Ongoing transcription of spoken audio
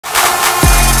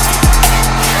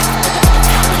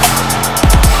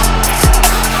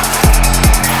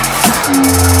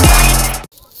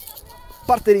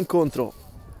parte l'incontro.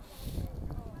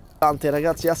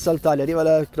 Ragazzi, a saltare, arriva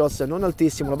il cross non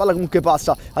altissimo, la palla comunque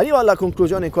passa, arriva alla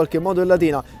conclusione in qualche modo il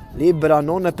Latina, libera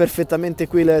non perfettamente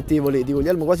qui il Tivoli, Di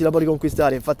Guglielmo quasi la può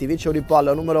riconquistare, infatti vince un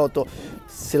rimpallo, numero 8,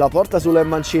 se la porta sul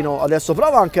mancino, adesso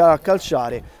prova anche a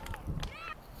calciare.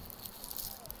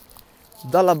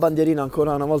 Dalla bandierina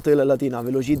ancora una volta il Latina,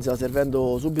 velocizza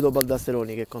servendo subito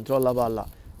Baldasseroni che controlla la palla.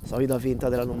 Solita finta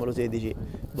della numero 16,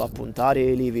 va a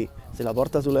puntare Livi, se la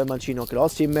porta sul mancino,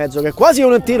 cross in mezzo che è quasi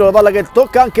un tiro, la palla che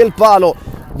tocca anche il palo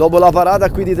dopo la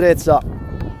parata qui di Trezza.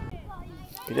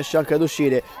 Riesce anche ad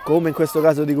uscire, come in questo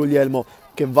caso Di Guglielmo,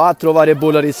 che va a trovare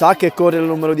Bollari, sa che corre il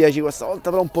numero 10, questa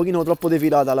volta però un pochino troppo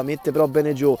defilata, la mette però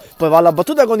bene giù, poi va alla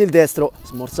battuta con il destro,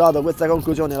 smorzato questa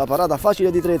conclusione, la parata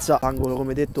facile di Trezza, angolo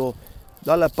come detto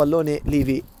dal pallone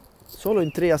Livi. Solo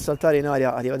in 3 a saltare in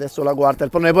aria, arriva adesso la quarta, il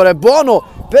pallone però è buono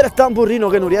per Tamburrino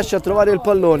che non riesce a trovare il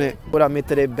pallone. Ora a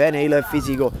mettere bene il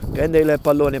fisico, prende il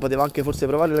pallone, poteva anche forse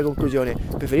provare la conclusione,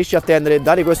 preferisce attendere e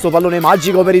dare questo pallone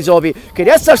magico per Isopi che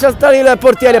riesce a saltare il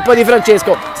portiere e poi Di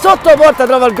Francesco sotto porta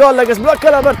trova il gol che sblocca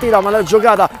la partita, ma la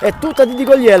giocata è tutta di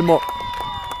Guglielmo.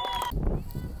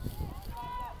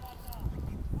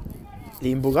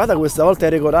 L'imbucata questa volta è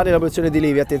regolare la posizione di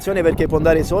Livi, attenzione perché può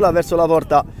andare sola verso la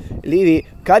porta. Livi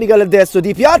carica il destro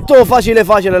di piatto, facile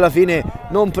facile alla fine,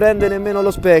 non prende nemmeno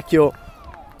lo specchio.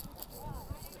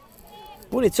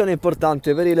 Punizione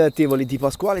importante per il Tivoli, Di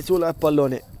Pasquale sul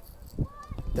pallone.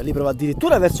 Da lì prova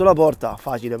addirittura verso la porta,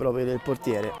 facile proprio per il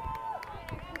portiere.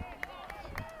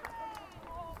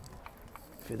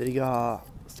 Federica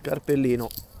Scarpellino,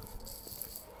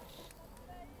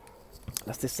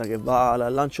 la stessa che va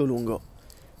al lancio lungo.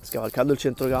 Scavalcando il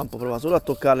centrocampo, prova solo a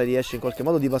toccarla, riesce in qualche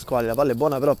modo Di Pasquale, la palla è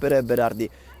buona però per Berardi.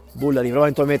 Bullari prova a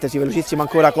intromettersi, velocissimo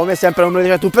ancora, come sempre un numero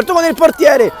 3, tu per tu con il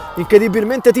portiere,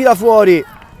 incredibilmente tira fuori.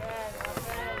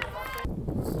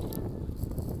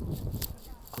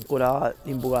 Ancora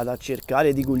l'imbucata a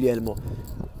cercare Di Guglielmo,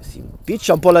 si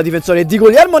impiccia un po' la difensore, Di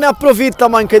Guglielmo ne approfitta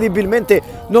ma incredibilmente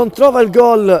non trova il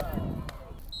gol.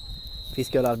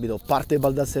 Fischia l'arbitro, parte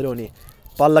Baldasseroni.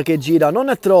 Palla che gira, non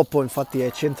è troppo, infatti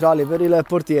è centrale per il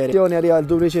portiere. Arriva il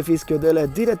duplice fischio del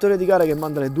direttore di gara che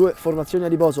manda le 2 formazioni a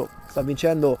riposo. Sta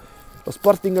vincendo lo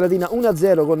Sporting Latina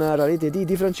 1-0 con la rete di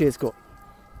Di Francesco.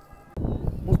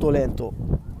 Molto lento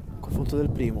il confronto del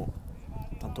primo.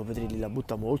 Tanto Petrilli la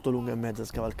butta molto lunga in mezzo,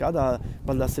 scavalcata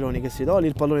Baldasseroni che si toglie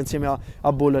il pallone insieme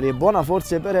a Bollari. È buona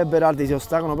forse per Berardi, si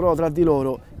ostacolano proprio tra di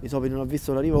loro. Isopi non ha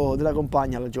visto l'arrivo della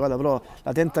compagna, la giocata però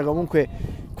la tenta comunque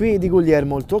qui Di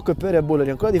Guglielmo. Il tocco è per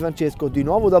Bollari, ancora Di Francesco, di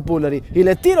nuovo da Bollari.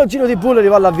 Il tiro giro di Bollari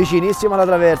va là vicinissimo alla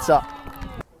traversa.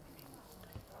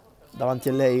 Davanti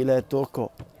a lei il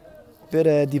tocco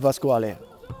per Di Pasquale.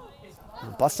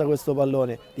 Non passa questo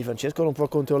pallone, Di Francesco non può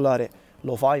controllare,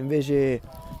 lo fa invece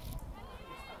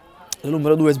il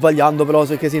numero 2 sbagliando però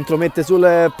perché si intromette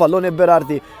sul pallone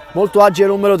Berardi. Molto agile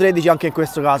il numero 13 anche in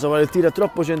questo caso, ma il tiro è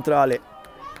troppo centrale.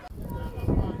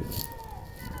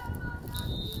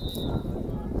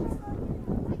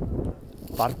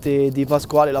 Parte Di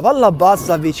Pasquale, la palla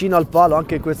bassa vicino al palo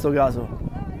anche in questo caso.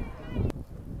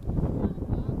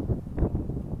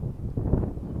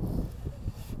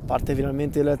 Parte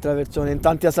finalmente il traversone, in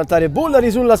tanti a saltare Bollari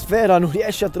sulla sfera, non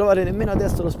riesce a trovare nemmeno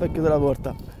adesso lo specchio della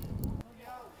porta.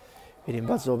 Il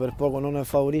rimbalzo per poco non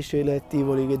favorisce il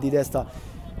Tivoli che di testa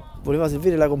voleva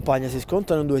servire la compagna, si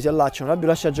scontrano in 2, si allacciano,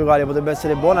 l'arbitro lascia giocare, potrebbe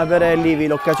essere buona per Livi,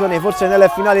 l'occasione forse nella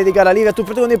finale di gara. Livi a tu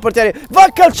per tu con il portiere, va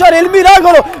a calciare il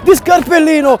miracolo di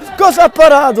Scarpellino, cosa ha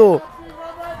parato?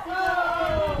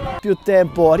 Più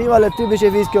tempo, arriva il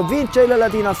triplice fischio, vince il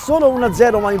Latina, solo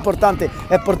 1-0 ma l'importante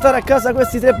è portare a casa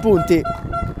questi 3 punti.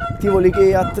 Tivoli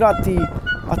che a tratti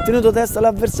ha tenuto testa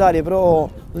all'avversario però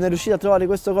non è riuscito a trovare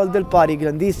questo gol del pari,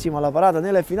 grandissima la parata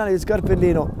nella finale di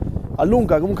Scarpellino,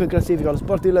 allunga comunque in classifica lo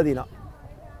Sporting Latina.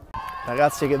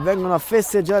 Ragazze che vengono a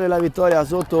festeggiare la vittoria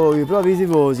sotto i propri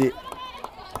tifosi.